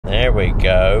There we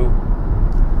go.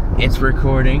 It's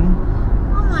recording.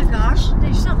 Oh my gosh,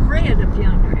 there's something red up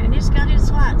yonder, and it's got its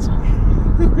lights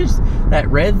on. That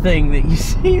red thing that you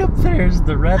see up there is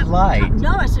the red light.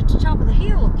 No, it's at the top of the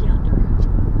hill up yonder.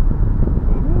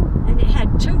 Ooh. And it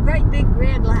had two great big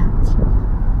red lights.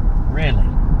 Really?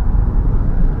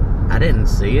 I didn't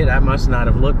see it. I must not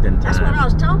have looked in time. That's what I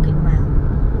was talking about.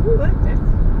 Ooh, that's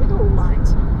big old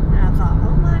lights. And I thought,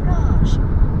 oh my gosh,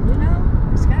 you know,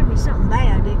 it's got to be something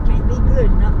bad. It can't be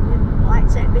good, nothing when the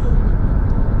lights that big.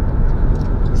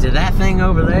 Is it that thing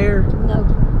over there? No,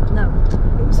 no.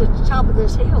 It was at the top of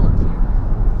this hill up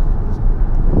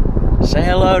here. Say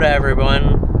hello to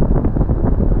everyone.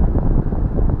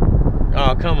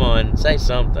 Oh, come on. Say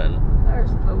something.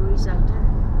 There's the police out there.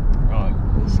 Oh,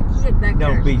 He's hid back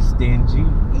there. don't be stingy.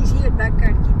 He's hid back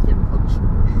there to keep them folks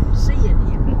from seeing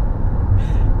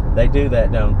him. They do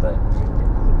that, don't they?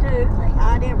 They do. They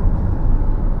hide everywhere.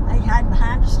 They hide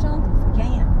behind a stump if they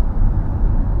can.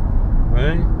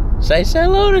 Right? Say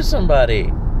hello to somebody.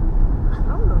 I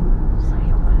don't know who to say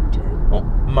hello to. Well,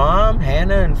 Mom,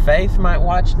 Hannah, and Faith might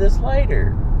watch this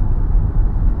later.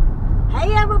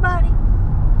 Hey, everybody.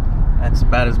 That's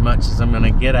about as much as I'm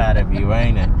gonna get out of you,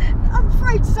 ain't it? I'm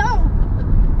afraid so.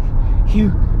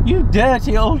 You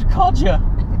dirty old codger.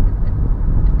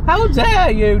 How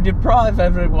dare you deprive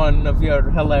everyone of your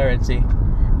hilarity?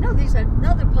 No, there's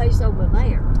another place over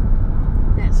there.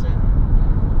 That's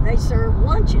they serve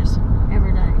lunches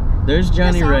every day. There's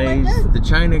Johnny Ray's, the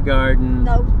China Garden.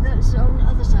 No, that's on the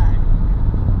other side.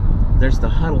 There's the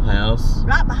Huddle House.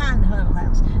 Right behind the Huddle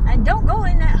House. And don't go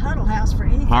in that Huddle House for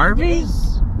anything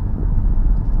Harvey's? to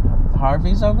eat.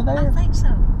 Harvey's over there? I think so.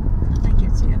 I think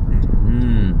it's it.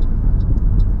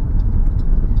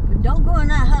 But don't go in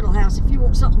that Huddle House if you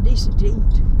want something decent to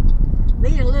eat.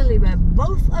 Me and Lily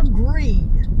both agreed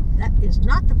that is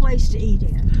not the place to eat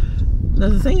in.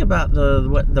 The thing about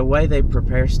the way they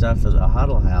prepare stuff at the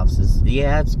Huddle House is,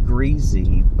 yeah, it's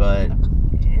greasy, but...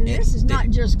 And this is not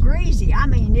just greasy. I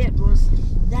mean, it was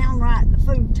downright, the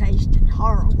food tasted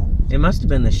horrible. It must have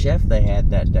been the chef they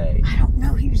had that day. I don't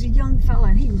know. He was a young fella,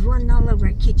 and he was running all over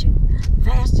that kitchen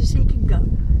fast as he could go.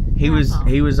 He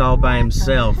was all by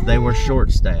himself. They were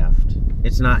short-staffed.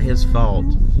 It's not his fault.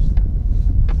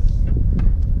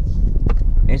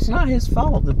 It's not his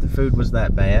fault that the food was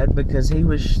that bad, because he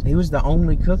was the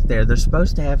only cook there. They're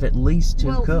supposed to have at least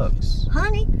two cooks.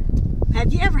 Honey,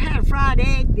 have you ever had a fried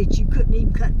egg that you couldn't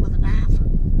even cut with a knife?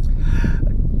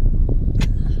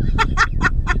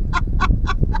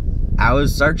 I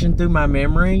was searching through my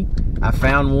memory. I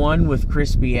found one with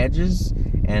crispy edges,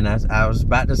 and I was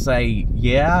about to say,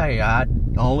 yeah, I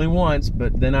only once,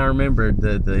 but then I remembered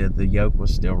the yolk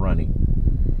was still runny.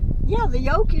 Yeah, the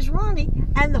yolk is runny,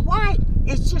 and the white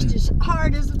is just as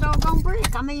hard as a doggone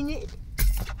brick. I mean, it.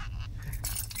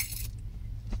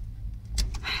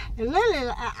 And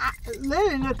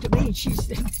Lily looked at me and she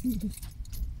said,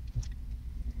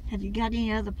 have you got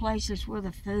any other places where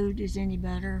the food is any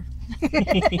better?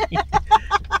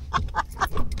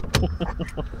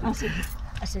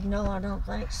 I said, no, I don't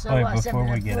think so. Wait, I said, before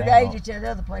we if get we'd out. ate at that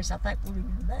other place, I think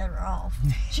we'd be better off.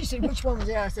 She said, which one was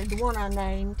that? I said, the one I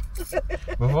named.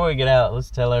 Before we get out, let's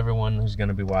tell everyone who's going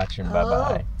to be watching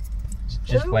bye-bye.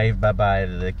 Just wave bye-bye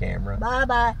to the camera.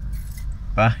 Bye-bye.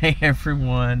 Bye,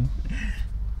 everyone.